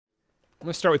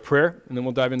Let's start with prayer, and then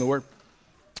we'll dive into the Word.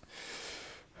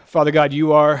 Father God,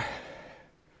 you are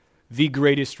the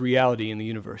greatest reality in the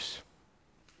universe.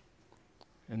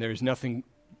 And there is nothing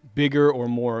bigger or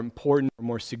more important or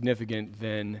more significant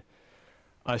than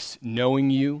us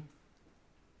knowing you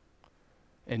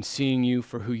and seeing you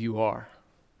for who you are.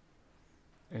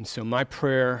 And so my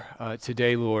prayer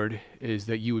today, Lord, is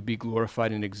that you would be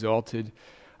glorified and exalted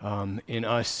in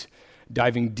us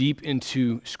diving deep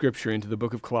into Scripture, into the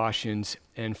book of Colossians,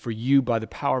 and for you, by the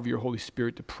power of your Holy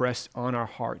Spirit, to press on our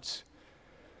hearts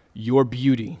your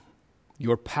beauty,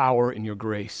 your power, and your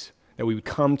grace, that we would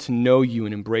come to know you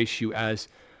and embrace you as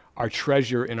our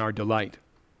treasure and our delight.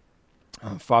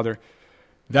 Father,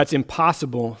 that's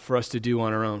impossible for us to do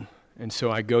on our own. And so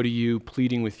I go to you,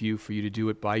 pleading with you for you to do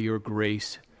it by your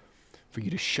grace, for you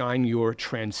to shine your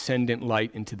transcendent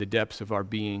light into the depths of our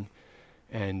being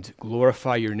and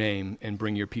glorify your name and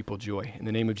bring your people joy. In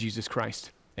the name of Jesus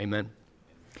Christ, amen.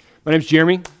 My name's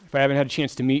Jeremy. If I haven't had a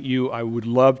chance to meet you, I would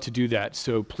love to do that.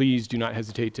 So please do not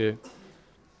hesitate to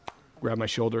grab my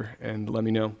shoulder and let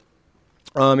me know.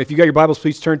 If you got your Bibles,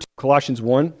 please turn to Colossians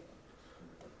 1.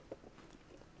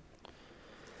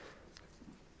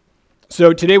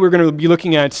 So today we're going to be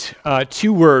looking at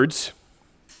two words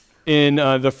in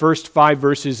the first 5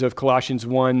 verses of Colossians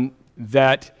 1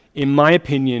 that, in my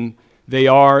opinion, they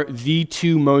are the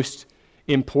two most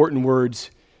important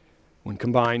words, when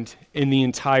combined, in the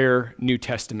entire New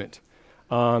Testament.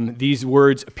 These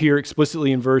words appear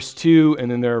explicitly in verse 2, and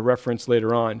then they're referenced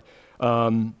later on.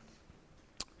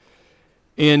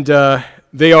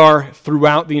 They are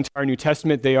throughout the entire New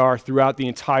Testament. They are throughout the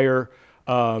entire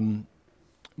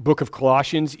book of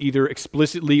Colossians, either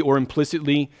explicitly or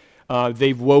implicitly.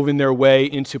 They've woven their way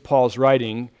into Paul's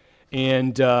writing.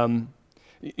 And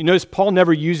you notice Paul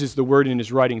never uses the word in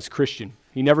his writings, Christian.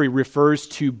 He never refers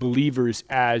to believers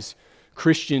as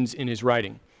Christians in his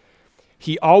writing.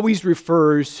 He always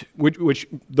refers, which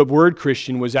the word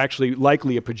Christian was actually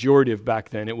likely a pejorative back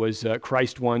then. It was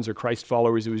Christ ones or Christ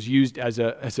followers. It was used as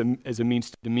a means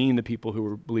to demean the people who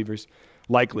were believers,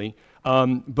 likely.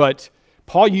 But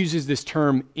Paul uses this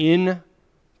term in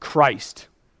Christ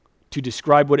to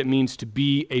describe what it means to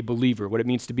be a believer, what it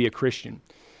means to be a Christian.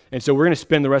 And so we're going to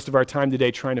spend the rest of our time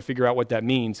today trying to figure out what that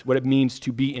means, what it means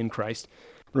to be in Christ.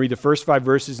 I'm going to read the first 5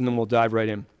 verses and then we'll dive right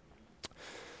in.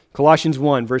 Colossians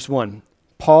 1, verse 1.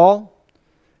 Paul,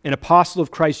 an apostle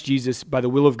of Christ Jesus by the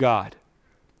will of God,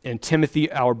 and Timothy,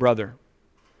 our brother,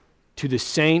 to the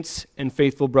saints and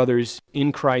faithful brothers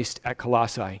in Christ at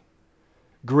Colossae,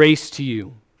 grace to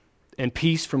you and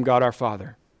peace from God our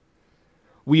Father.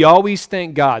 We always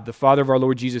thank God, the Father of our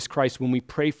Lord Jesus Christ, when we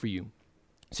pray for you,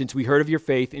 since we heard of your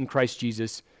faith in Christ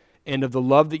Jesus and of the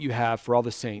love that you have for all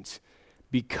the saints,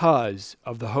 because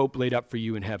of the hope laid up for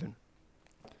you in heaven.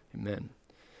 Amen.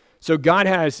 So God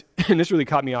has, and this really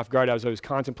caught me off guard as I was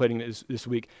contemplating this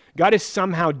week, God has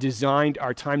somehow designed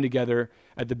our time together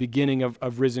at the beginning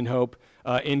of Risen Hope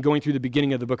and going through the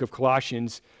beginning of the book of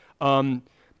Colossians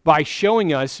by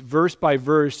showing us verse by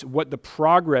verse what the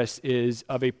progress is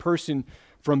of a person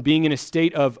from being in a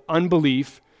state of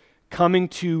unbelief, coming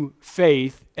to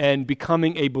faith, and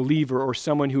becoming a believer or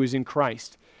someone who is in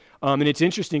Christ. And it's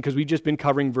interesting because we've just been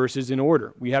covering verses in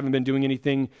order. We haven't been doing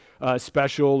anything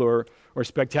special or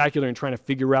spectacular and trying to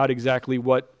figure out exactly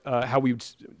how we would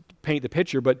paint the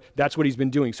picture, but that's what he's been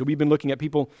doing. So we've been looking at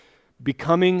people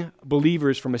becoming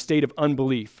believers from a state of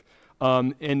unbelief.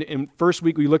 And first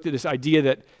week we looked at this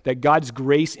idea that God's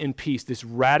grace and peace, this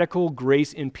radical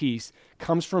grace and peace,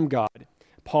 comes from God.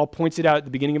 Paul points it out at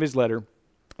the beginning of his letter.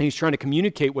 And he's trying to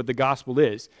communicate what the gospel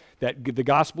is, that the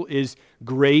gospel is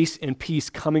grace and peace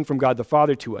coming from God the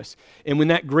Father to us. And when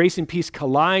that grace and peace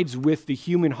collides with the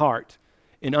human heart,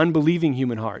 an unbelieving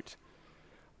human heart,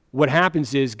 what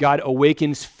happens is God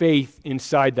awakens faith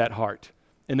inside that heart.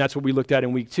 And that's what we looked at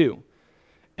in week 2.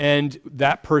 And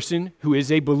that person who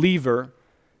is a believer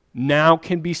now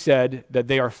can be said that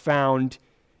they are found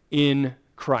in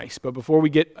Christ. But before we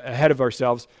get ahead of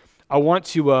ourselves, I want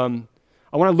to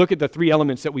look at the 3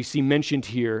 elements that we see mentioned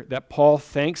here that Paul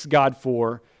thanks God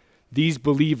for these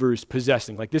believers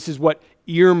possessing. Like, this is what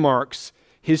earmarks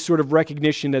his sort of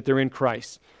recognition that they're in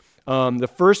Christ. The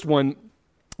first one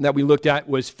that we looked at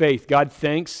was faith. Paul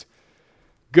thanks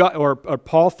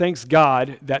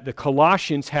God that the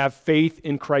Colossians have faith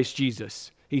in Christ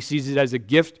Jesus. He sees it as a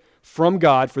gift from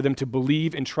God for them to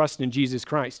believe and trust in Jesus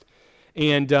Christ,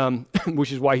 and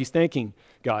which is why he's thanking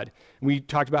God. We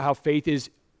talked about how faith is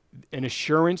an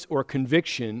assurance or a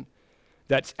conviction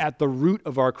that's at the root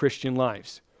of our Christian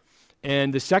lives.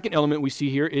 And the second element we see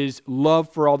here is love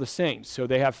for all the saints. So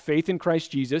they have faith in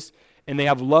Christ Jesus, and they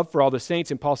have love for all the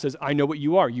saints. And Paul says, I know what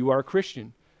you are. You are a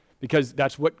Christian, because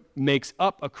that's what makes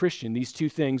up a Christian. These two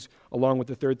things, along with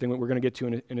the third thing that we're going to get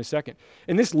to in a second.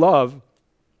 And this love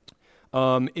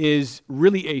is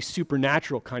really a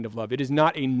supernatural kind of love. It is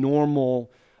not a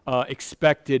normal,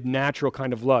 expected, natural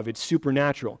kind of love. It's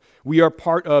supernatural. We are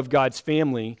part of God's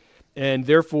family, and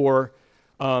therefore,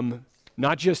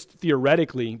 not just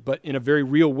theoretically, but in a very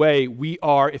real way, we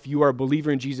are, if you are a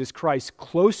believer in Jesus Christ,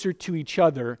 closer to each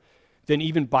other than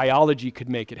even biology could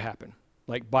make it happen.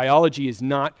 Like, biology is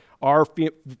not our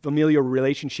familial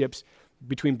relationships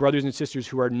between brothers and sisters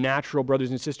who are natural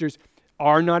brothers and sisters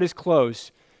are not as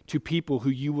close to people who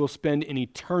you will spend an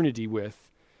eternity with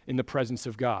in the presence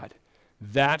of God.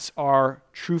 That's our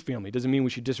true family. It doesn't mean we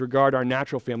should disregard our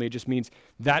natural family. It just means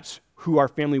that's who our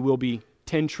family will be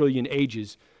 10 trillion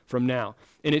ages from now.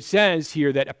 And it says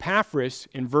here that Epaphras,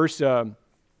 in verse 7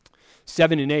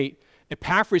 and 8,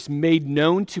 Epaphras made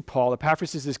known to Paul.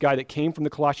 Epaphras is this guy that came from the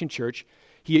Colossian church.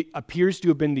 He appears to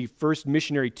have been the first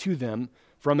missionary to them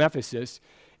from Ephesus.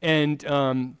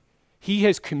 And he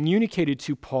has communicated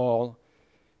to Paul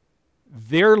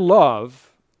their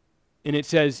love, and it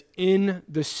says, in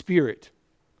the Spirit.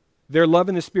 Their love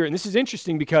in the Spirit. And this is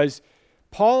interesting because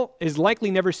Paul has likely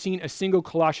never seen a single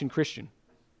Colossian Christian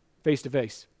face to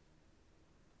face.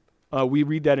 We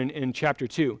read that in chapter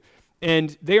 2.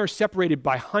 And they are separated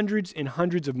by hundreds and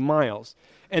hundreds of miles.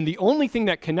 And the only thing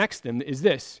that connects them is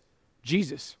this,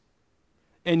 Jesus.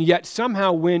 And yet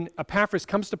somehow when Epaphras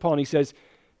comes to Paul and he says,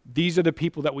 these are the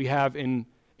people that we have in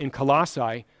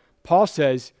Colossae, Paul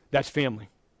says, that's family.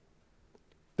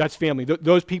 That's family.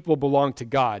 Those people belong to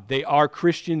God. They are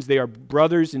Christians. They are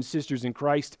brothers and sisters in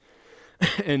Christ,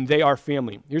 and they are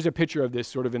family. Here's a picture of this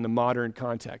sort of in the modern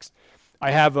context.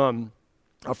 I have a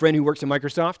friend who works at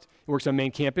Microsoft, who works on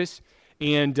main campus,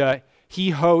 and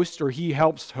he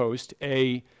helps host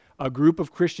a group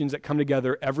of Christians that come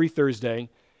together every Thursday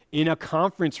in a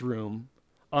conference room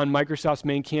on Microsoft's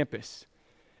main campus.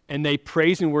 And they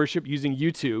praise and worship using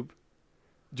YouTube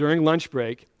during lunch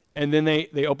break, and then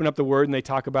they open up the Word and they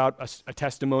talk about a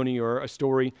testimony or a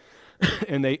story,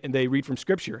 and they read from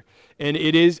Scripture. And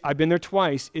I've been there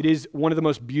twice, it is one of the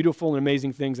most beautiful and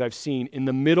amazing things I've seen in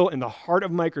the heart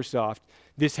of Microsoft,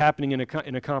 this happening in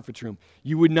a conference room.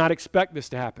 You would not expect this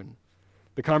to happen.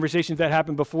 The conversations that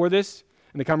happened before this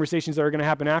and the conversations that are going to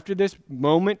happen after this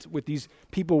moment with these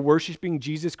people worshiping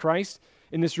Jesus Christ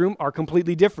in this room are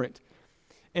completely different.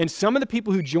 And some of the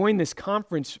people who join this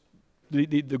conference,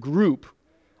 the group,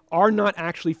 are not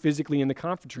actually physically in the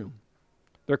conference room.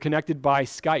 They're connected by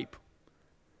Skype.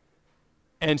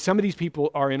 And some of these people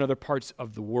are in other parts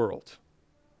of the world.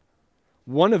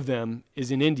 One of them is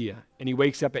in India, and he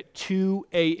wakes up at 2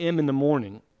 a.m. in the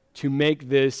morning to make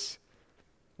this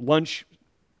lunch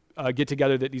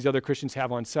get-together that these other Christians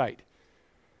have on site.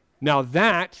 Now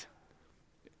that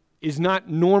is not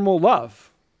normal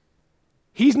love.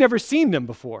 He's never seen them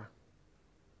before.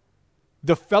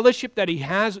 The fellowship that he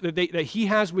has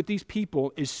with these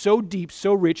people is so deep,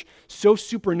 so rich, so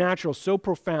supernatural, so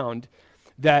profound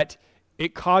that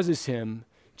it causes him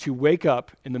to wake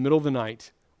up in the middle of the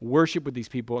night, worship with these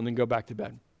people, and then go back to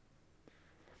bed.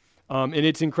 And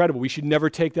it's incredible. We should never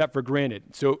take that for granted.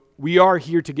 So we are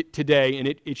here today, and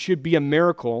it should be a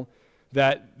miracle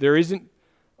that there isn't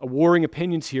warring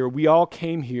opinions here. We all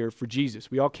came here for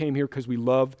Jesus. We all came here because we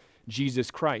love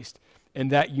Jesus Christ. And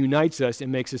that unites us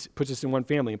and puts us in one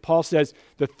family. And Paul says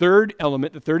the third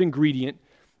element, the third ingredient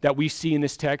that we see in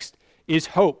this text is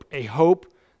hope, a hope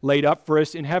laid up for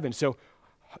us in heaven. So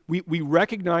we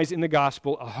recognize in the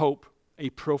gospel a hope, a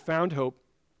profound hope,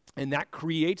 and that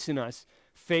creates in us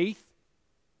faith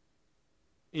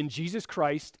in Jesus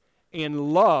Christ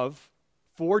and love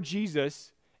for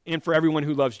Jesus and for everyone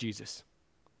who loves Jesus.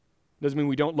 Doesn't mean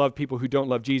we don't love people who don't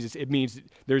love Jesus. It means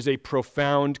there's a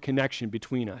profound connection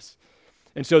between us.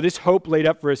 And so this hope laid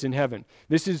up for us in heaven.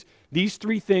 These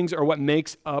three things are what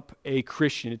makes up a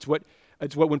Christian. It's what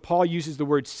when Paul uses the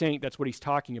word saint, that's what he's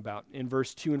talking about. In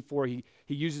verse 2 and 4, he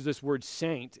uses this word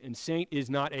saint, and saint is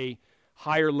not a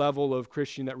higher level of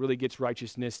Christian that really gets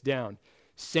righteousness down.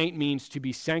 Saint means to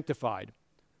be sanctified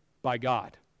by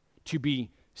God, to be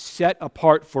set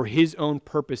apart for his own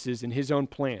purposes and his own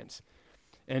plans.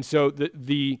 And so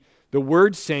the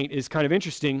word saint is kind of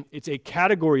interesting. It's a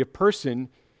category of person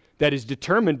that is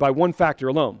determined by one factor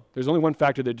alone. There's only one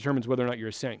factor that determines whether or not you're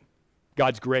a saint: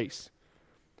 God's grace.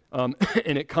 And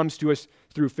it comes to us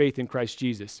through faith in Christ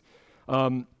Jesus.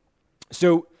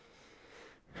 So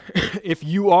if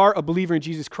you are a believer in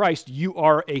Jesus Christ, you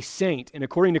are a saint. And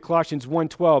according to Colossians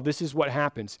 1:12, this is what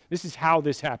happens. This is how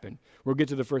this happened. We'll get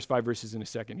to the first 5 verses in a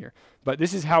second here. But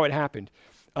this is how it happened.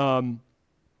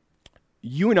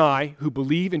 you and I, who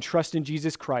believe and trust in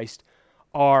Jesus Christ,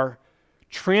 are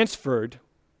transferred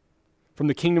from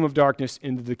the kingdom of darkness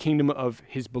into the kingdom of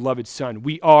his beloved Son.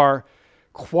 We are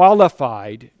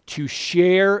qualified to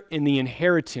share in the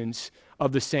inheritance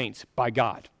of the saints by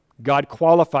God. God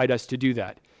qualified us to do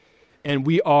that. And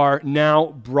we are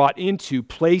now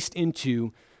placed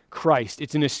into Christ.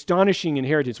 It's an astonishing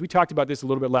inheritance. We talked about this a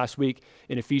little bit last week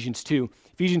in Ephesians 2.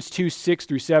 Ephesians 2, 6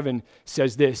 through 7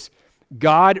 says this: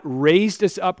 God raised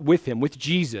us up with him, with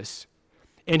Jesus,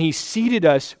 and he seated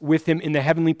us with him in the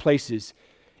heavenly places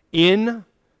in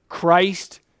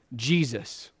Christ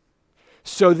Jesus,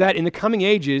 so that in the coming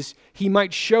ages he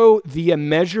might show the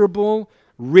immeasurable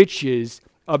riches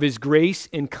of his grace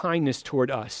and kindness toward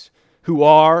us who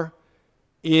are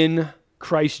in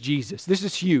Christ Jesus. This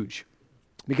is huge,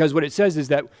 because what it says is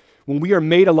that when we are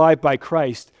made alive by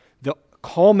Christ, the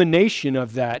culmination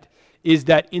of that is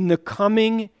that in the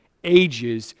coming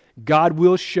ages, God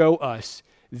will show us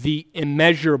the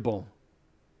immeasurable,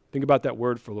 think about that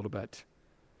word for a little bit,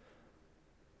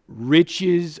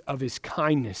 riches of his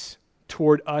kindness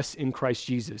toward us in Christ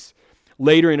Jesus.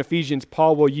 Later in Ephesians,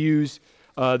 Paul will use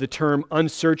the term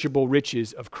unsearchable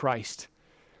riches of Christ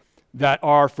that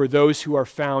are for those who are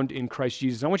found in Christ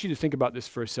Jesus. I want you to think about this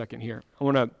for a second here. I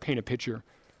want to paint a picture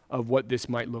of what this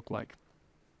might look like.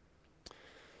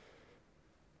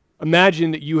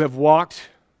 Imagine that you have walked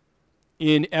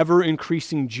in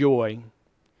ever-increasing joy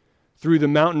through the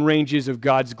mountain ranges of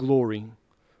God's glory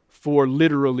for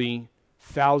literally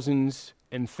thousands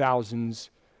and thousands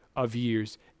of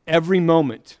years. Every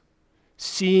moment,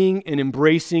 seeing and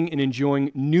embracing and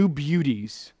enjoying new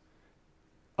beauties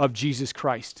of Jesus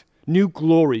Christ, new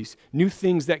glories, new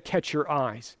things that catch your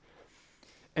eyes.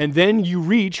 And then you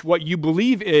reach what you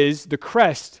believe is the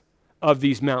crest of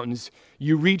these mountains.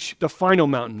 You reach the final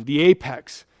mountain, the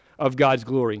apex of God's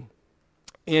glory.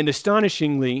 And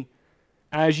astonishingly,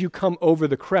 as you come over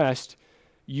the crest,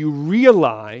 you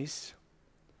realize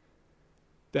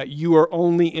that you are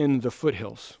only in the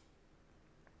foothills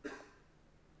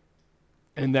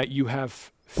and that you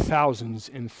have thousands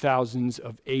and thousands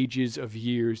of ages of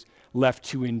years left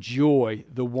to enjoy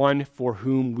the one for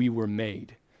whom we were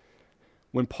made.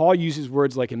 When Paul uses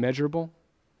words like immeasurable,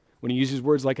 when he uses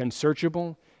words like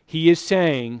unsearchable, he is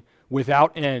saying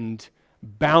without end,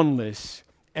 boundless,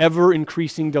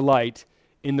 ever-increasing delight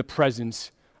in the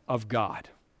presence of God,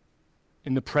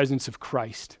 in the presence of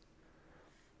Christ.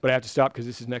 But I have to stop because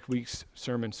this is next week's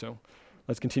sermon, so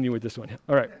let's continue with this one.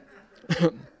 All right.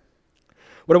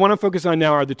 What I want to focus on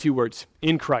now are the two words,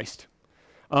 in Christ.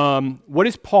 What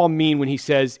does Paul mean when he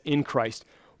says in Christ?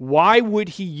 Why would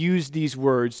he use these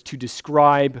words to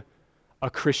describe a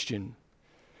Christian?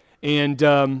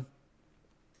 And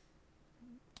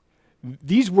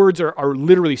these words are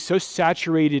literally so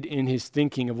saturated in his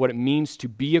thinking of what it means to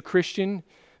be a Christian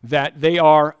that they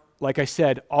are, like I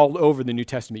said, all over the New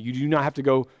Testament. You do not have to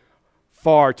go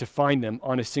far to find them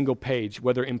on a single page,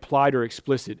 whether implied or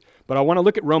explicit. But I want to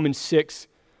look at Romans 6,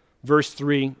 verse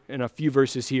 3, and a few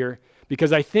verses here,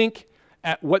 because I think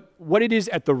at what it is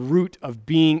at the root of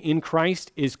being in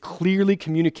Christ is clearly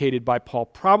communicated by Paul,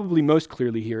 probably most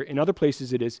clearly here. In other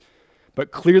places it is,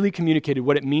 but clearly communicated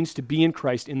what it means to be in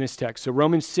Christ in this text. So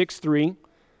Romans 6, 3,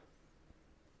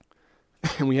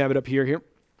 and we have it up here.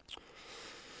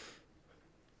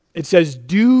 It says,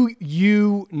 "Do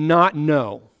you not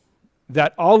know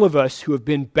that all of us who have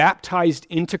been baptized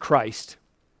into Christ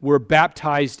were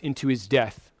baptized into his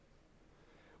death?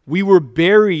 We were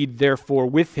buried, therefore,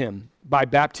 with him by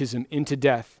baptism into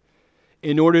death,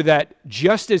 in order that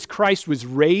just as Christ was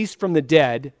raised from the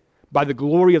dead by the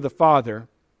glory of the Father,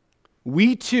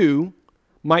 we too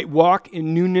might walk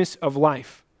in newness of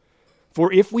life.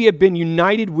 For if we have been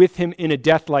united with him in a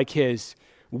death like his,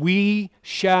 we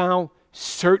shall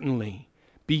certainly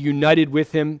be united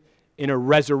with him in a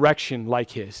resurrection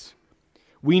like his.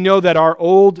 We know that our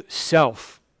old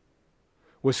self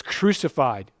was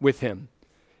crucified with him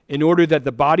in order that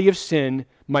the body of sin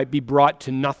might be brought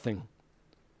to nothing,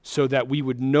 so that we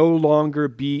would no longer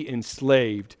be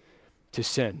enslaved to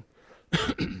sin."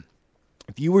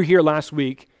 If you were here last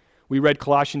week, we read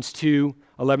Colossians 2,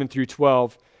 11 through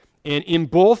 12. And in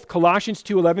both Colossians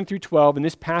 2, 11 through 12, and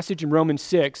this passage in Romans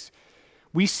 6,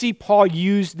 we see Paul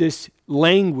use this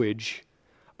language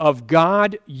of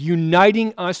God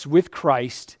uniting us with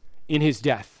Christ in his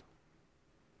death,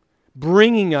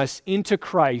 bringing us into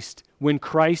Christ when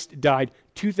Christ died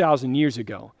 2,000 years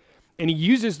ago. And he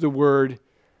uses the word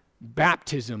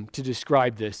baptism to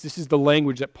describe this. This is the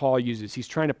language that Paul uses. He's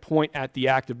trying to point at the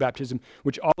act of baptism,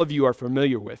 which all of you are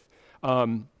familiar with.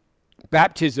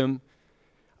 Baptism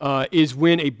is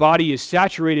when a body is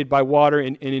saturated by water,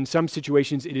 and in some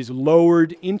situations it is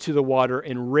lowered into the water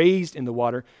and raised in the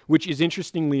water, which is,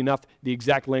 interestingly enough, the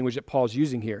exact language that Paul's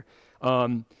using here.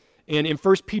 And in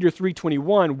 1 Peter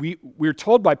 3:21, we're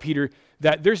told by Peter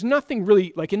that there's nothing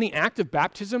really, like in the act of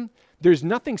baptism, there's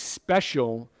nothing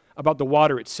special about the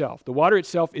water itself. The water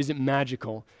itself isn't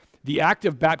magical. The act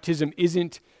of baptism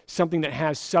isn't something that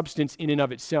has substance in and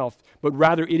of itself, but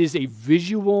rather it is a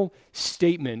visual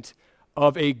statement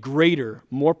of a greater,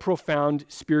 more profound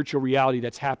spiritual reality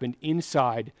that's happened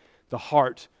inside the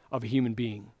heart of a human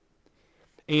being.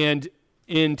 And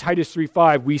in Titus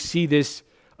 3:5, we see this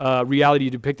reality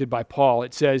depicted by Paul.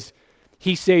 It says,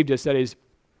 he saved us, that is,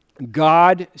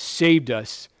 God saved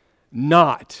us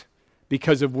not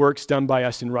because of works done by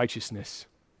us in righteousness,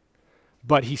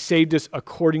 but he saved us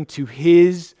according to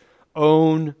his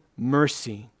own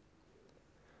mercy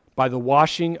by the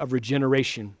washing of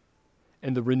regeneration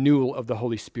and the renewal of the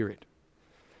Holy Spirit.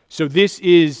 So this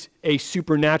is a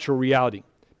supernatural reality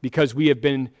because we have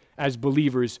been, as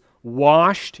believers,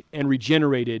 washed and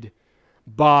regenerated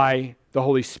by the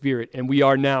Holy Spirit, and we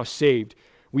are now saved.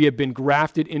 We have been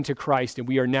grafted into Christ, and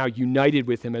we are now united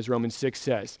with him, as Romans 6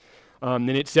 says. And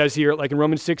it says here, like in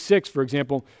Romans 6:6, for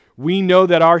example, we know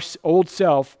that our old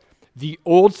self, the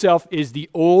old self is the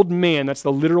old man, that's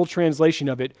the literal translation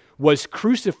of it, was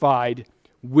crucified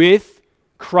with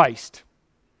Christ.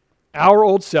 Our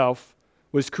old self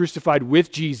was crucified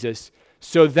with Jesus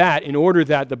so that, in order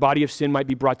that the body of sin might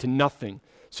be brought to nothing,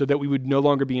 so that we would no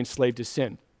longer be enslaved to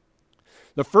sin.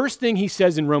 The first thing he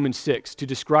says in Romans 6 to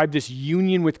describe this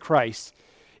union with Christ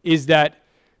is that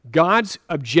God's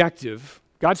objective,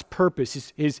 God's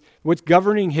purpose, what's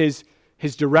governing his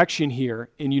direction here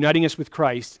in uniting us with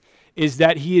Christ is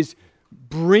that he is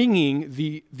bringing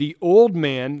the old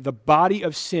man, the body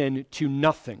of sin, to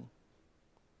nothing.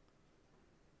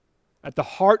 At the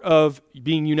heart of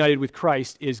being united with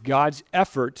Christ is God's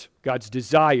effort, God's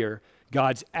desire,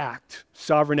 God's act,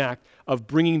 sovereign act of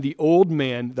bringing the old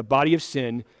man, the body of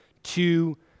sin,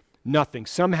 to nothing.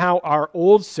 Somehow our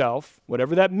old self,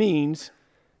 whatever that means,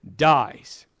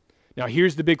 dies. Now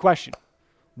here's the big question.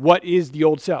 What is the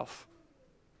old self?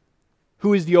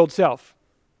 Who is the old self?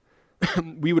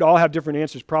 We would all have different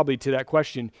answers probably to that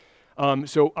question.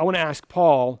 So I want to ask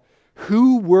Paul,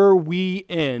 who were we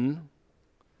in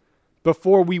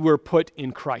before we were put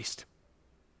in Christ?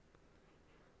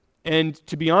 And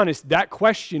to be honest, that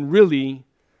question really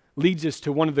leads us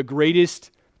to one of the greatest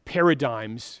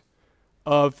paradigms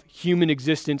of human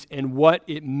existence and what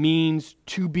it means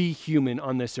to be human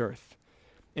on this earth.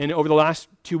 And over the last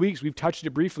 2 weeks, we've touched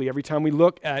it briefly. Every time we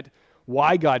look at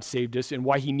why God saved us and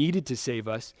why he needed to save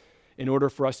us in order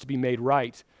for us to be made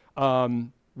right,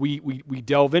 we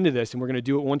delve into this, and we're going to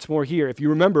do it once more here. If you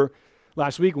remember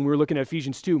last week when we were looking at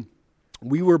Ephesians 2,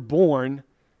 we were born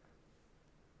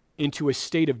into a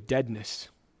state of deadness.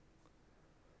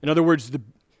 In other words,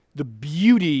 the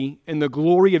beauty and the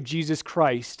glory of Jesus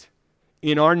Christ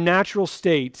in our natural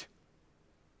state,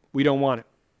 we don't want it.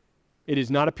 It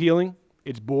is not appealing.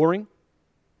 It's boring.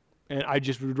 And I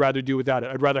just would rather do without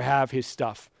it. I'd rather have his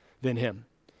stuff than him.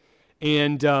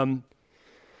 And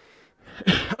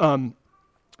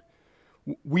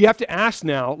we have to ask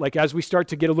now, like as we start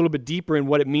to get a little bit deeper in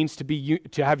what it means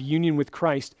to have union with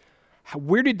Christ,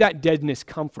 where did that deadness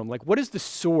come from? Like, what is the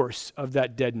source of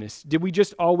that deadness? Did we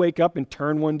just all wake up and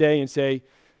turn one day and say,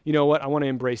 you know what, I want to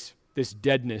embrace this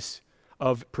deadness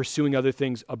of pursuing other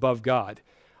things above God?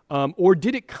 Or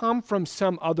did it come from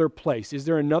some other place? Is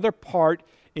there another part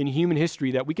in human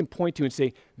history that we can point to and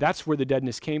say, that's where the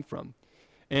deadness came from?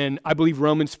 And I believe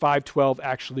Romans 5:12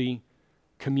 actually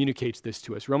communicates this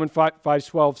to us. Romans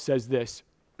 5:12 says this,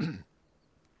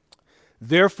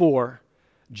 therefore,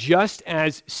 just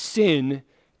as sin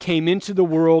came into the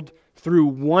world through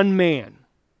one man,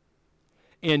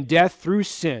 and death through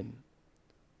sin,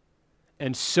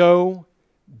 and so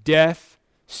death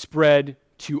spread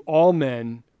to all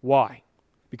men. Why?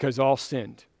 Because all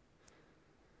sinned.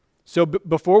 So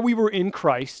before we were in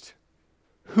Christ,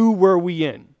 who were we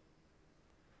in?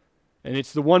 And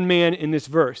it's the one man in this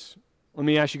verse. Let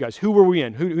me ask you guys, who were we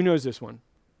in? Who knows this one?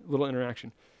 A little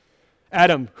interaction.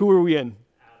 Adam, who were we in?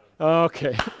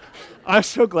 Okay. I'm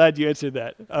so glad you answered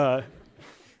that.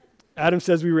 Adam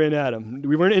says we were in Adam.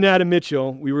 We weren't in Adam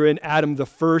Mitchell. We were in Adam, the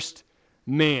first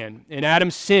man. And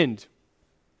Adam sinned.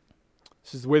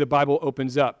 This is the way the Bible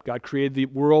opens up. God created the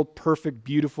world, perfect,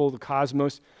 beautiful, the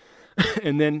cosmos.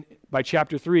 And then by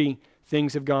chapter 3,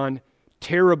 things have gone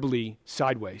terribly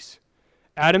sideways.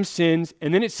 Adam sins,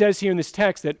 and then it says here in this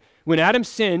text that when Adam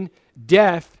sinned,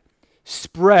 death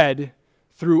spread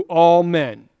through all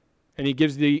men. And he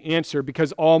gives the answer,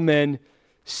 because all men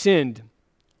sinned.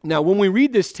 Now, when we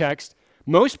read this text,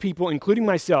 most people, including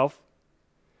myself,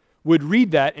 would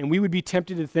read that and we would be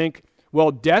tempted to think,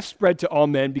 well, death spread to all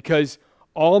men because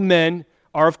all men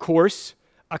are, of course,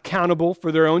 accountable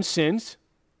for their own sins,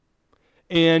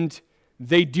 and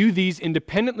they do these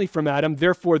independently from Adam,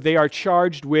 therefore they are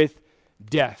charged with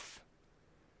death.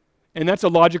 And that's a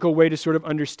logical way to sort of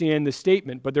understand the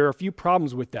statement, but there are a few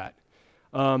problems with that.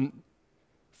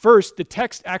 First, the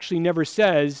text actually never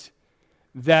says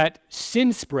that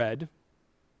sin spread.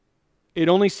 It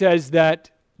only says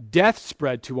that death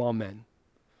spread to all men.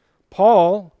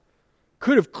 Paul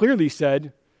could have clearly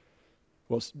said,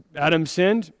 well, Adam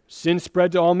sinned, sin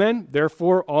spread to all men,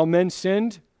 therefore all men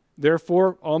sinned,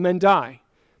 therefore all men die.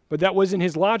 But that wasn't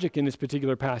his logic in this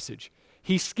particular passage.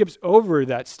 He skips over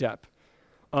that step.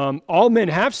 All men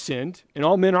have sinned, and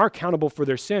all men are accountable for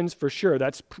their sins, for sure.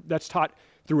 That's taught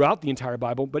throughout the entire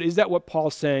Bible. But is that what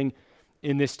Paul's saying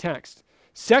in this text?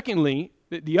 Secondly,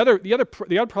 the other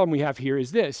problem we have here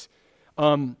is this.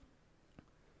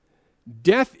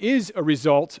 Death is a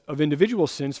result of individual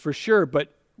sins, for sure,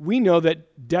 but we know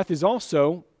that death is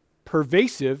also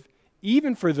pervasive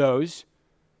even for those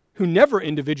who never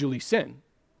individually sin,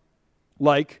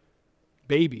 like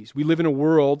babies. We live in a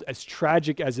world, as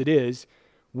tragic as it is,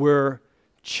 where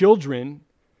children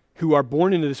who are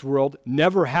born into this world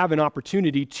never have an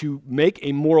opportunity to make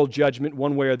a moral judgment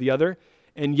one way or the other,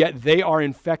 and yet they are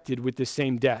infected with the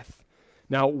same death.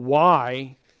 Now,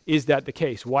 why is that the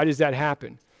case? Why does that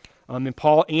happen? And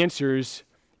Paul answers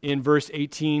in verse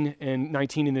 18 and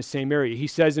 19 in the same area. He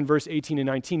says in verse 18 and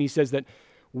 19, he says that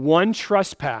one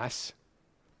trespass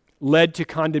led to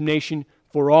condemnation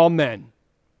for all men.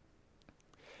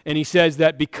 And he says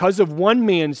that because of one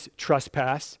man's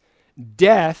trespass,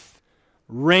 death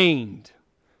reigned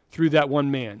through that one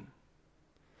man.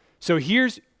 So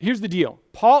here's the deal.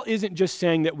 Paul isn't just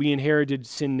saying that we inherited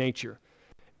sin nature.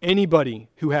 Anybody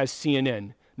who has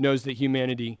CNN knows that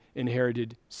humanity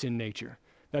inherited sin nature.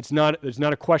 There's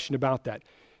not a question about that.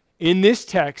 In this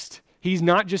text, he's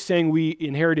not just saying we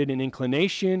inherited an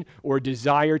inclination or a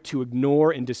desire to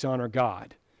ignore and dishonor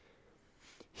God.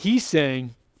 He's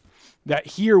saying that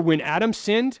here, when Adam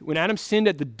sinned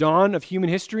at the dawn of human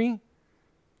history,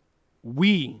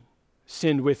 we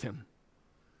sinned with him.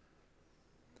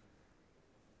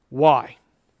 Why?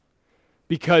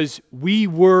 Because we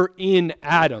were in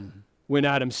Adam when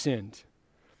Adam sinned.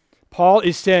 Paul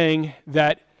is saying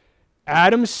that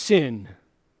Adam's sin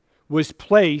was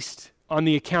placed on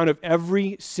the account of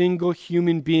every single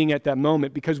human being at that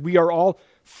moment because we are all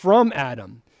from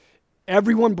Adam.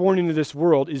 Everyone born into this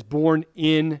world is born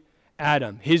in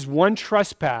Adam. His one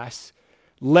trespass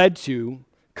led to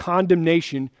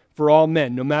condemnation for all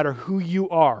men, no matter who you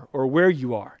are or where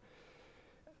you are.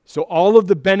 So all of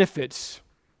the benefits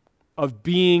of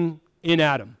being in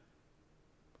Adam,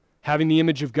 having the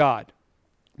image of God,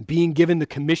 being given the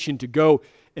commission to go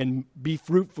and be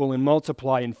fruitful and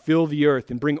multiply and fill the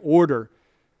earth and bring order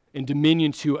and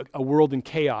dominion to a world in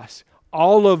chaos,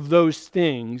 all of those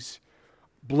things,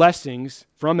 blessings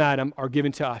from Adam, are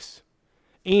given to us.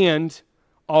 And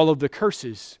all of the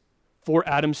curses for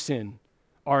Adam's sin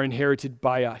are inherited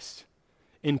by us,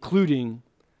 including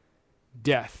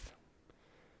death.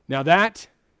 Now that,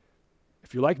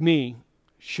 if you're like me,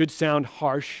 should sound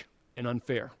harsh and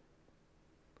unfair.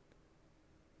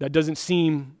 That doesn't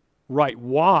seem right.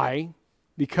 Why?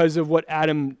 Because of what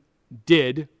Adam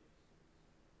did.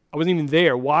 I wasn't even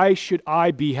there. Why should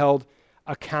I be held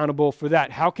accountable for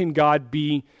that? How can God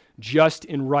be just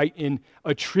and right in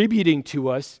attributing to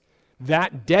us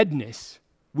that deadness?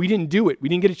 We didn't do it. We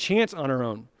didn't get a chance on our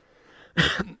own.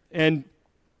 And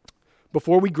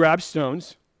before we grab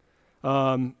stones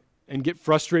and get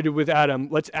frustrated with Adam,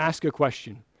 let's ask a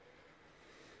question.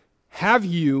 Have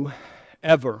you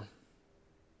ever,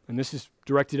 and this is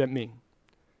directed at me,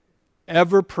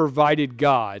 ever provided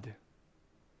God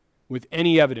with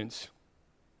any evidence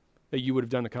that you would have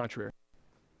done the contrary?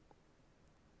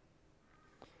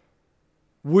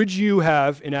 Would you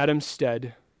have, in Adam's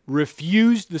stead,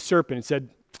 refused the serpent and said,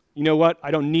 you know what,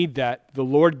 I don't need that. The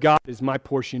Lord God is my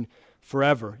portion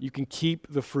forever. You can keep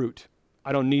the fruit.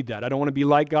 I don't need that. I don't want to be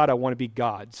like God. I want to be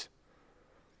God's.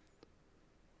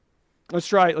 Let's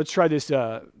try this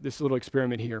little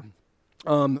experiment here.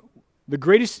 The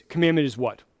greatest commandment is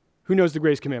what? Who knows the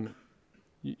greatest commandment?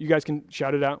 You guys can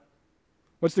shout it out.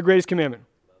 What's the greatest commandment?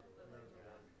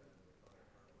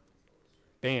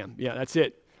 Bam. Yeah, that's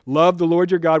it. Love the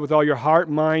Lord your God with all your heart,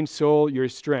 mind, soul, your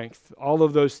strength. All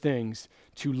of those things.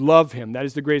 To love him. That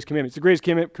is the greatest commandment. It's the greatest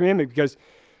commandment because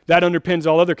that underpins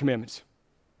all other commandments.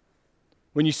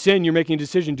 When you sin, you're making a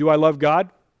decision. Do I love God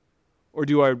or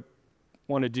do I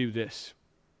want to do this?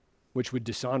 which would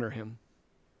dishonor him.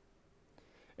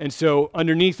 And so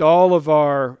underneath all of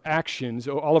our actions,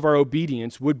 all of our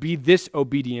obedience would be this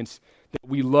obedience, that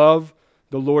we love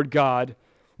the Lord God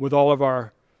with all of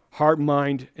our heart,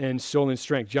 mind, and soul and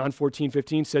strength. John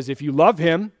 14:15 says, if you love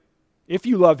him,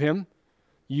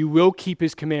 you will keep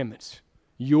his commandments.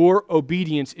 Your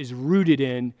obedience is rooted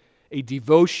in a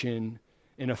devotion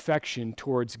and affection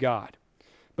towards God.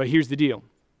 But here's the deal.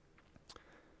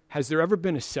 Has there ever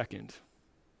been a second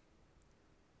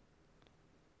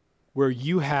where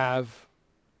you have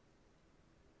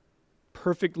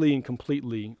perfectly and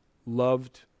completely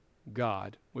loved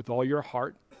God with all your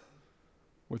heart,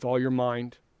 with all your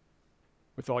mind,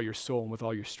 with all your soul, and with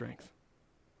all your strength?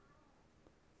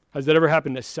 Has that ever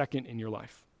happened a second in your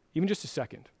life? Even just a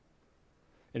second?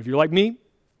 And if you're like me,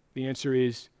 the answer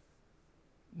is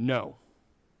no.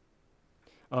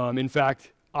 In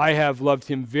fact, I have loved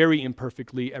him very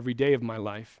imperfectly every day of my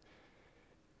life.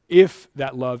 If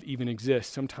that love even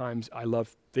exists, sometimes I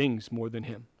love things more than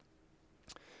him.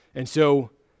 And so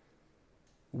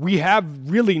we have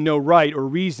really no right or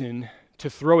reason to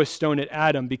throw a stone at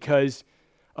Adam because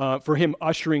for him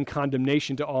ushering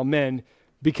condemnation to all men,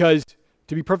 because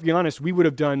to be perfectly honest, we would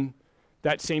have done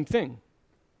that same thing.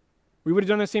 We would have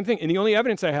done that same thing. And the only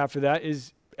evidence I have for that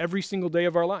is every single day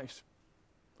of our lives.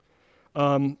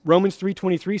 Romans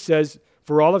 3:23 says,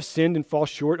 for all have sinned and fall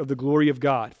short of the glory of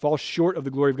God. Fall short of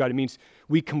the glory of God. It means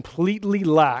we completely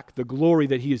lack the glory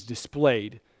that he has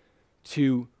displayed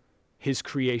to his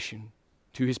creation,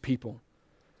 to his people.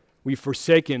 We've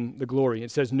forsaken the glory.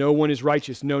 It says, no one is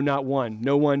righteous, no, not one.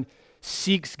 No one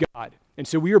seeks God. And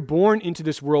so we are born into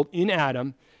this world in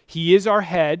Adam. He is our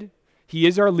head. He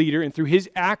is our leader. And through his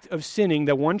act of sinning,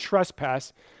 that one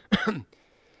trespass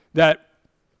that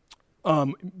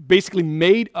basically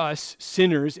made us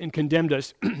sinners and condemned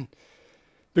us,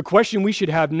 the question we should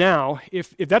have now,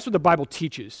 if that's what the Bible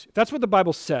teaches, if that's what the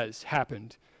Bible says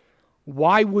happened,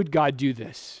 why would God do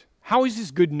this? How is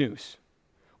this good news?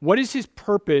 What is his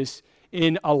purpose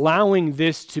in allowing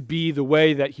this to be the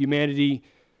way that humanity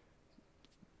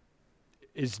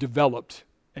is developed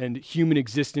and human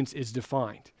existence is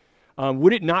defined?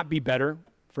 Would it not be better,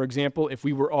 for example, if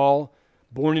we were all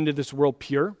born into this world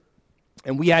pure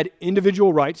and we had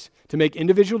individual rights to make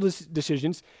individual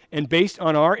decisions, and based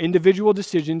on our individual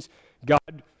decisions,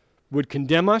 God would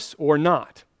condemn us or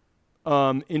not,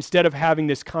 instead of having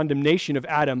this condemnation of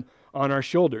Adam on our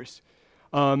shoulders?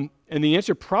 And the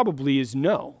answer probably is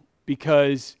no,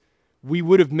 because we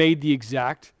would have made the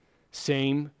exact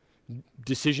same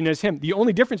decision as him. The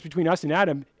only difference between us and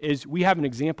Adam is we have an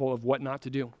example of what not to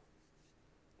do.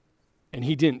 And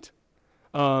he didn't.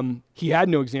 He had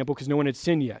no example because no one had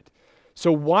sinned yet.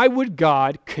 So why would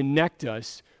God connect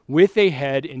us with a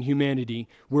head in humanity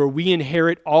where we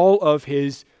inherit all of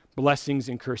his blessings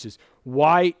and curses?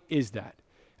 Why is that?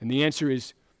 And the answer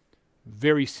is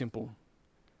very simple.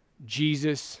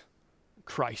 Jesus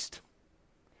Christ.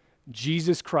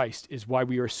 Jesus Christ is why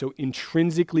we are so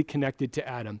intrinsically connected to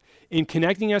Adam. In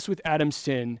connecting us with Adam's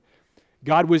sin,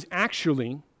 God was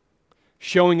actually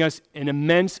showing us an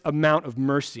immense amount of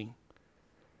mercy,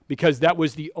 because that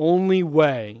was the only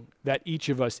way that each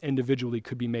of us individually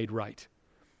could be made right.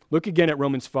 Look again at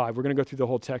Romans 5. We're going to go through the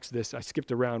whole text of this. I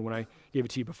skipped around when I gave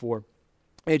it to you before.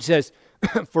 It says,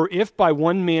 for if by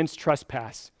one man's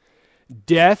trespass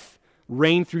death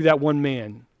reigned through that one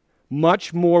man,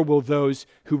 much more will those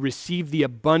who receive the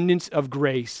abundance of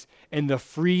grace and the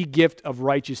free gift of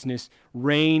righteousness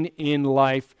reign in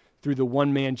life through the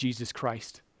one man, Jesus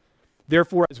Christ.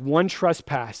 Therefore, as one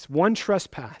trespass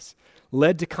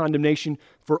led to condemnation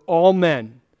for all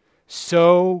men,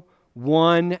 so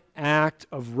one act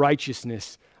of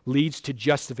righteousness leads to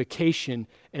justification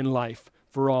and life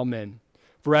for all men.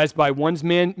 For as by one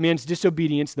man's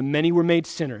disobedience the many were made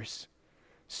sinners,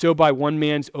 so by one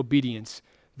man's obedience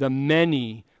the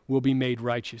many will be made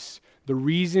righteous. The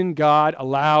reason God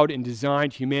allowed and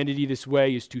designed humanity this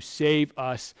way is to save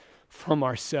us from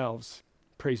ourselves.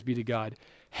 Praise be to God.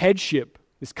 Headship,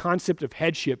 this concept of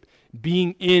headship,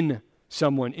 being in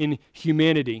someone, in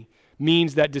humanity,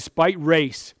 means that despite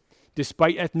race,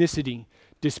 despite ethnicity,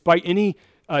 despite any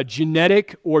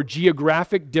genetic or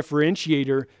geographic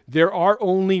differentiator, there are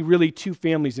only really two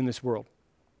families in this world.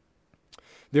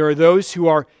 There are those who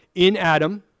are in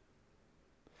Adam,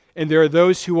 and there are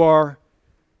those who are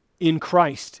in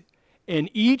Christ. And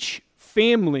each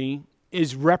family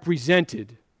is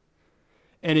represented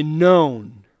and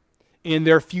known, and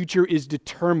their future is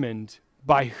determined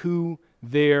by who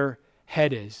their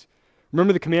head is.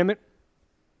 Remember the commandment?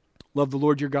 Love the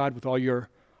Lord your God with all your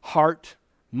heart,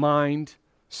 mind,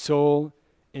 soul,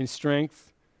 and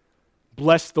strength.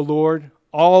 Bless the Lord,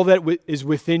 all that is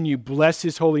within you, bless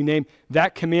his holy name.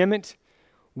 That commandment,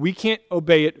 we can't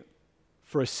obey it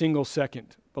for a single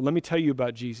second. But let me tell you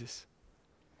about Jesus.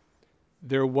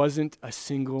 There wasn't a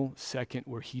single second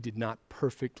where he did not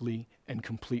perfectly and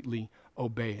completely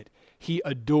obey it. He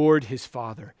adored his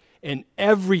Father, and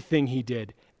everything he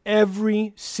did,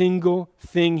 every single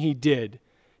thing he did,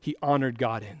 he honored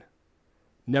God in.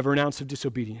 Never an ounce of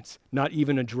disobedience, not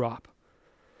even a drop.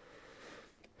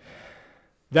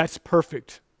 That's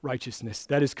perfect righteousness.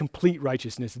 That is complete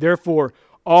righteousness. Therefore,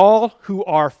 all who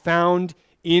are found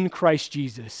in Christ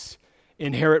Jesus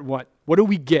inherit what? What do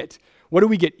we get? What do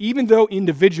we get? Even though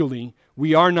individually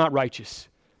we are not righteous,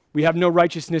 we have no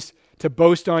righteousness to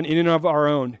boast on in and of our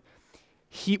own.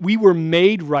 We were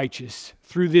made righteous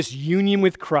through this union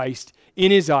with Christ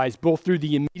in his eyes, both through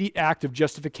the immediate act of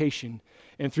justification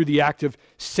and through the act of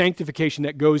sanctification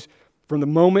that goes from the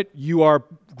moment you are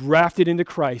grafted into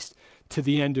Christ to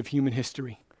the end of human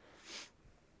history.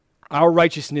 Our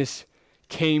righteousness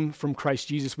came from Christ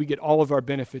Jesus. We get all of our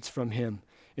benefits from him,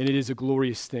 and it is a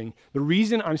glorious thing. The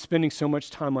reason I'm spending so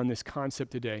much time on this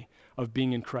concept today of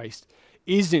being in Christ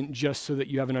isn't just so that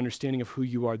you have an understanding of who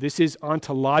you are. This is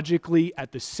ontologically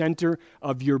at the center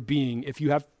of your being. If you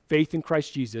have faith in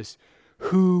Christ Jesus,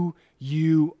 who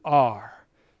you are.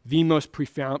 The most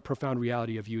profound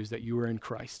reality of you is that you are in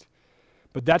Christ.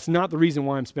 But that's not the reason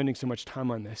why I'm spending so much time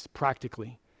on this,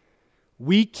 practically.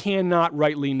 We cannot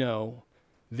rightly know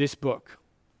this book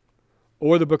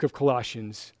or the book of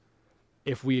Colossians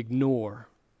if we ignore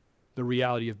the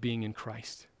reality of being in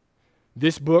Christ.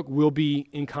 This book will be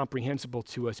incomprehensible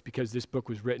to us because this book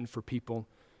was written for people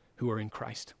who are in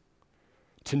Christ.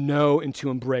 To know and to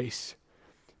embrace.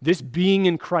 This being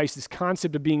in Christ, this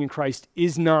concept of being in Christ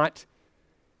is not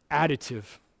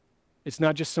additive. It's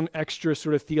not just some extra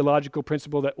sort of theological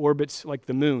principle that orbits like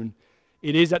the moon.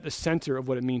 It is at the center of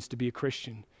what it means to be a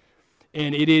Christian.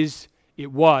 And it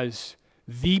was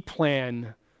the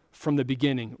plan from the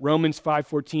beginning. Romans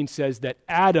 5:14 says that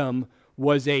Adam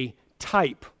was a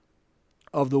type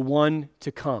of the one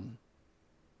to come.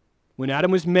 When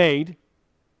Adam was made,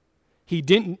 he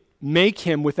didn't make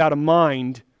him without a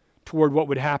mind toward what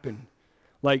would happen.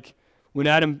 Like when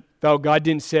Adam fell, God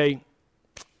didn't say,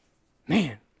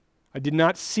 man, I did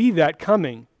not see that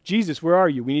coming. Jesus, where are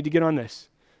you? We need to get on this.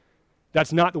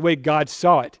 That's not the way God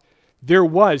saw it. There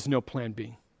was no plan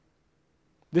B.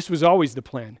 This was always the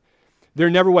plan. There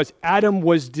never was. Adam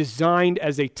was designed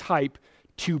as a type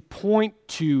to point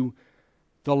to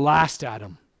the last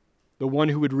Adam, the one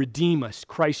who would redeem us,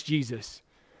 Christ Jesus.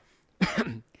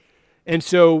 And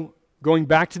so, going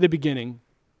back to the beginning,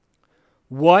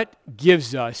 what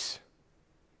gives us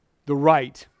the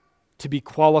right to be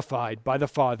qualified by the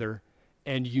Father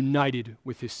and united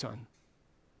with his Son?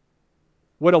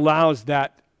 What allows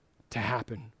that to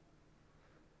happen?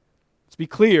 Let's be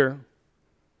clear,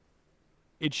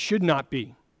 it should not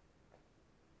be.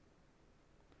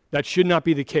 That should not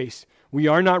be the case. We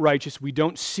are not righteous. We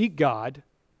don't seek God.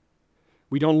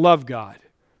 We don't love God.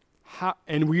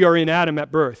 And we are in Adam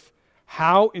at birth.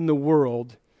 How in the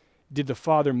world did the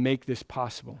Father make this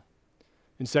possible?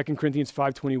 In 2 Corinthians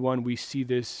 5:21, we see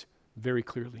this very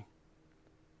clearly.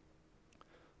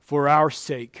 For our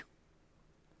sake,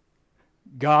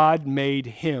 God made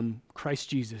him, Christ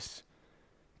Jesus,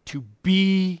 to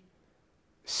be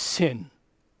sin,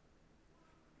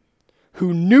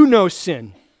 who knew no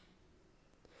sin,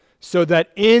 so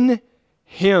that in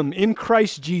him, in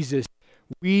Christ Jesus,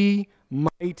 we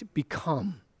might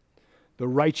become the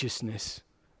righteousness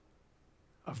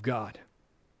of God.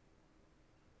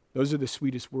 Those are the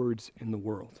sweetest words in the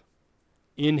world.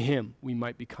 In him, we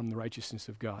might become the righteousness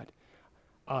of God.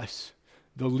 Us,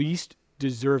 the least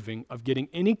deserving of getting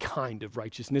any kind of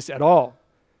righteousness at all,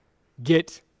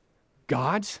 get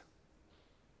God's,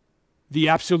 the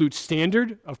absolute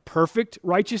standard of perfect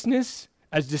righteousness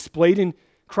as displayed in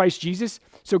Christ Jesus.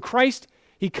 So Christ,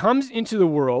 he comes into the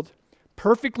world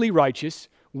perfectly righteous,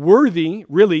 worthy,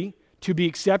 really, to be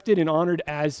accepted and honored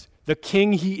as the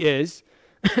king he is,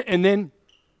 and then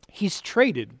he's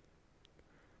traded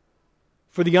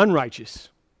for the unrighteous,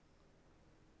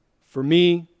 for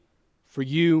me, for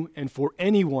you, and for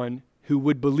anyone who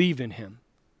would believe in him.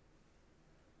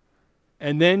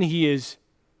 And then he is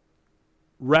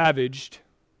ravaged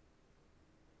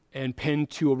and pinned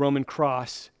to a Roman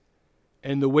cross,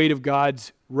 and the weight of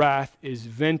God's wrath is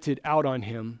vented out on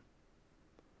him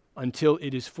until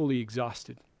it is fully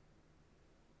exhausted,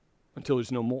 until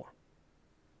there's no more.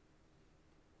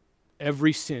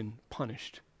 Every sin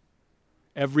punished,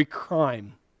 every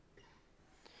crime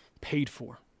paid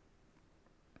for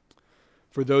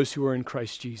those who are in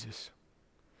Christ Jesus.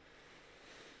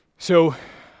 So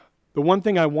the one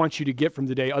thing I want you to get from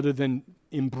today, other than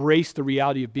embrace the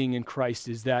reality of being in Christ,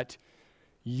 is that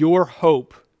your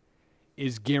hope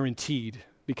is guaranteed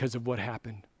because of what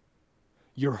happened.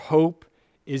 Your hope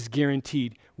is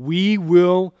guaranteed. We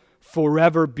will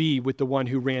forever be with the one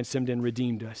who ransomed and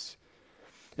redeemed us.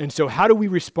 And so how do we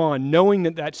respond, knowing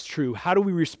that that's true? How do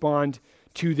we respond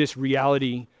to this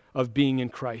reality of being in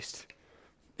Christ?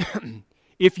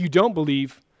 If you don't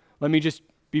believe, let me just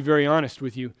be very honest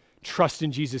with you. Trust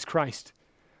in Jesus Christ.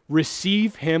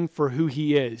 Receive him for who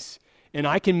he is. And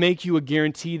I can make you a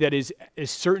guarantee that is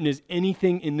as certain as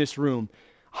anything in this room,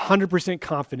 100%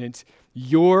 confident,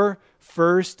 your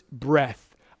first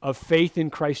breath of faith in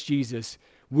Christ Jesus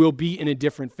will be in a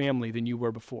different family than you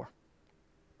were before.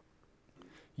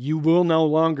 You will no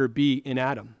longer be in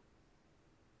Adam.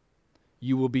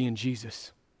 You will be in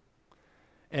Jesus.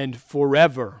 And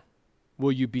forever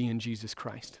will you be in Jesus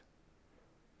Christ.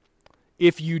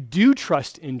 If you do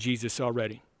trust in Jesus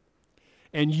already,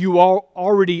 and you are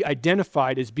already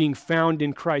identified as being found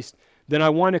in Christ, then I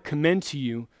want to commend to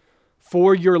you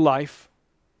for your life,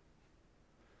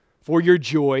 for your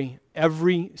joy,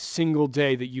 every single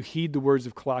day that you heed the words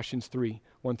of Colossians 3,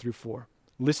 1 through 4.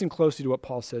 Listen closely to what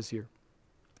Paul says here.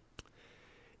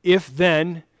 If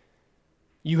then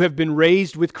you have been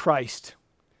raised with Christ,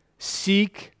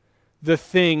 seek the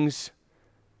things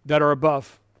that are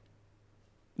above.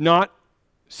 Not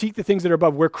seek the things that are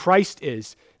above, where Christ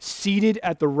is, seated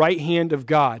at the right hand of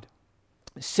God.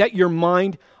 Set your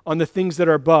mind on the things that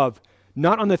are above,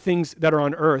 not on the things that are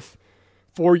on earth.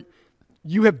 For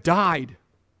you have died,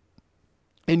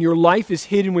 and your life is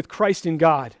hidden with Christ in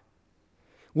God.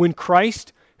 When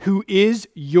Christ, who is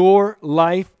your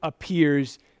life,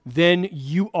 appears, then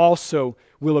you also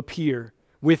will appear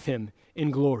with him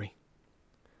in glory.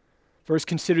 First,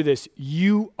 consider this.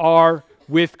 You are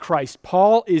with Christ.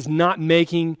 Paul is not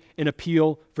making an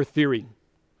appeal for theory.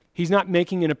 He's not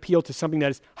making an appeal to something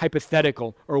that is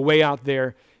hypothetical or way out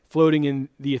there, floating in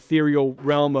the ethereal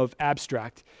realm of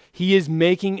abstract. He is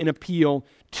making an appeal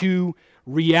to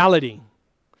reality,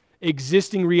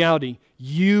 existing reality.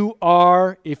 You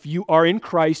are, if you are in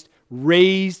Christ,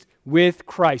 raised with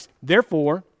Christ.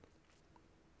 Therefore,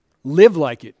 live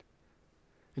like it.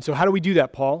 And so how do we do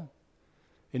that, Paul?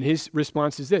 And his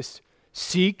response is this: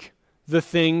 seek the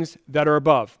things that are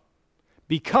above,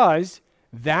 because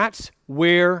that's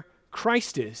where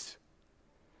Christ is,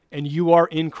 and you are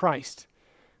in Christ.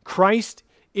 Christ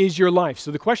is your life.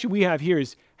 So the question we have here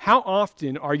is, how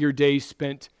often are your days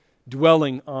spent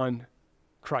dwelling on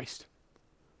Christ,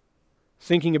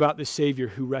 thinking about the Savior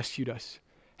who rescued us?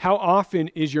 How often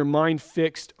is your mind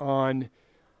fixed on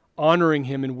honoring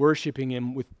him and worshiping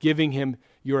him, with giving him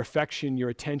your affection, your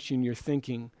attention, your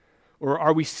thinking? Or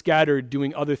are we scattered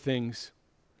doing other things?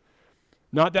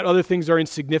 Not that other things are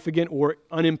insignificant or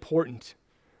unimportant,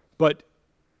 but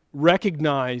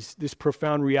recognize this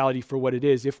profound reality for what it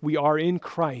is. If we are in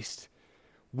Christ,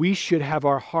 we should have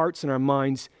our hearts and our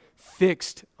minds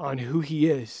fixed on who he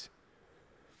is.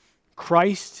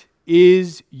 Christ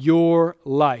is your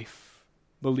life,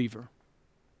 believer.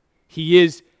 He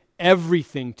is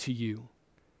everything to you,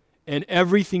 and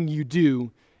everything you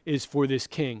do is for this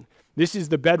King. This is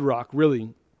the bedrock,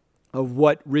 really, of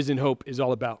what Risen Hope is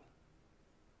all about.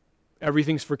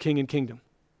 Everything's for King and kingdom.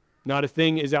 Not a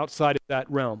thing is outside of that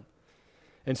realm.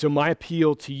 And so my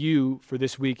appeal to you for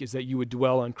this week is that you would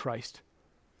dwell on Christ.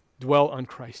 Dwell on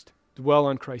Christ. Dwell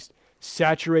on Christ.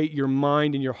 Saturate your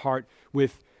mind and your heart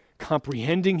with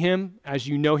comprehending him as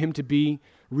you know him to be,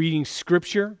 reading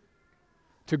Scripture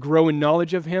to grow in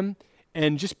knowledge of him,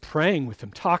 and just praying with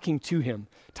him, talking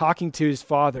to his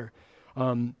Father.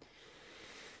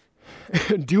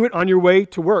 Do it on your way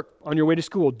to work, on your way to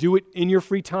school. Do it in your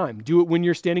free time. Do it when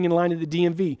you're standing in line at the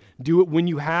DMV. Do it when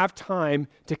you have time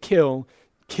to kill.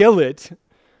 Kill it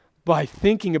by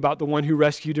thinking about the one who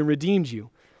rescued and redeemed you.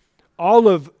 All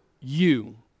of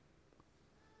you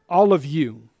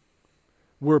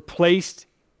were placed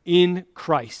in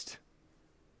Christ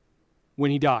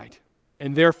when he died.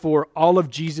 And therefore, all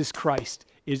of Jesus Christ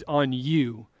is on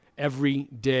you every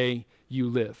day you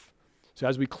live. So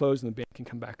as we close, and the band can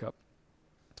come back up,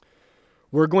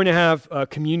 we're going to have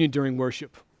communion during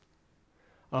worship.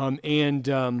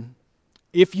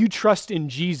 If you trust in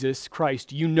Jesus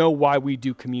Christ, you know why we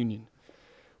do communion.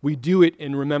 We do it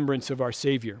in remembrance of our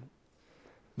Savior.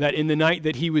 That in the night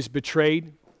that he was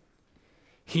betrayed,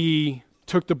 he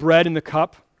took the bread and the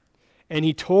cup, and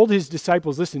he told his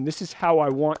disciples, listen, this is how I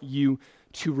want you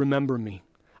to remember me.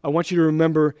 I want you to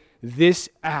remember this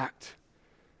act.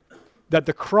 That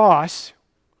the cross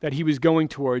that he was going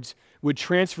towards would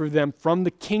transfer them from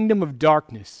the kingdom of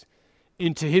darkness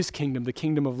into his kingdom, the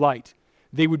kingdom of light.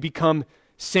 they would become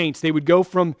saints. They would go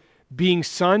from being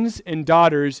sons and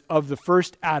daughters of the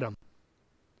first Adam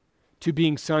to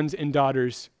being sons and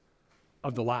daughters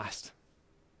of the last.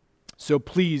 So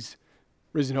please,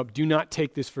 Risen Hope, do not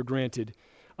take this for granted.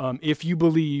 If you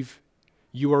believe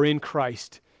you are in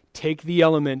Christ, take the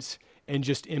elements and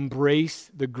just embrace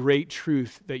the great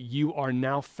truth that you are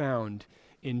now found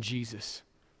in Jesus.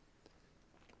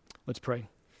 Let's pray.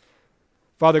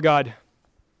 Father God,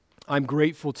 I'm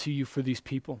grateful to you for these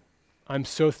people. I'm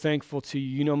so thankful to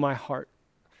you. You know my heart.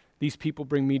 These people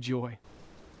bring me joy.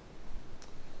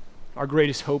 Our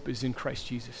greatest hope is in Christ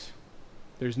Jesus.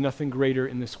 There's nothing greater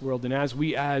in this world. And as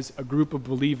we, as a group of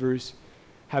believers,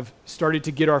 have started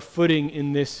to get our footing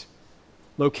in this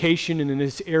location and in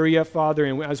this area, Father,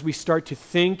 and as we start to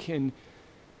think and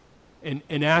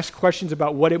ask questions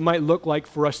about what it might look like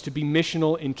for us to be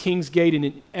missional in Kingsgate and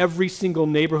in every single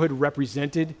neighborhood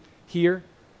represented here,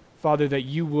 Father, that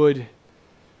you would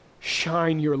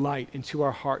shine your light into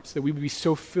our hearts, that we would be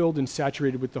so filled and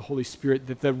saturated with the Holy Spirit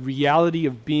that the reality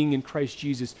of being in Christ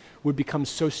Jesus would become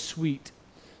so sweet,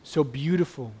 so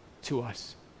beautiful to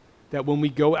us, that when we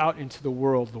go out into the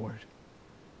world, Lord,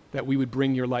 that we would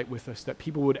bring your light with us, that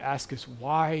people would ask us,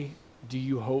 why do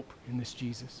you hope in this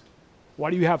Jesus?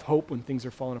 Why do you have hope when things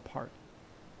are falling apart?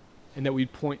 And that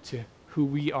we'd point to who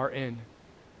we are in.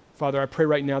 Father, I pray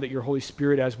right now that your Holy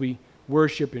Spirit, as we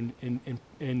worship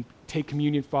and take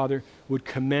communion, Father, would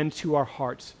commend to our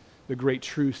hearts the great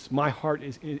truths, my heart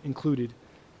is included,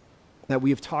 that we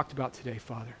have talked about today,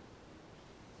 Father.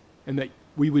 And that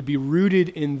we would be rooted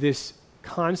in this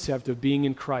concept of being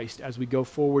in Christ as we go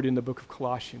forward in the book of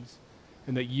Colossians,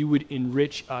 and that you would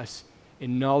enrich us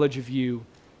in knowledge of you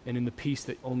and in the peace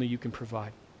that only you can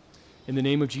provide. In the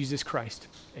name of Jesus Christ,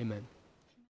 amen.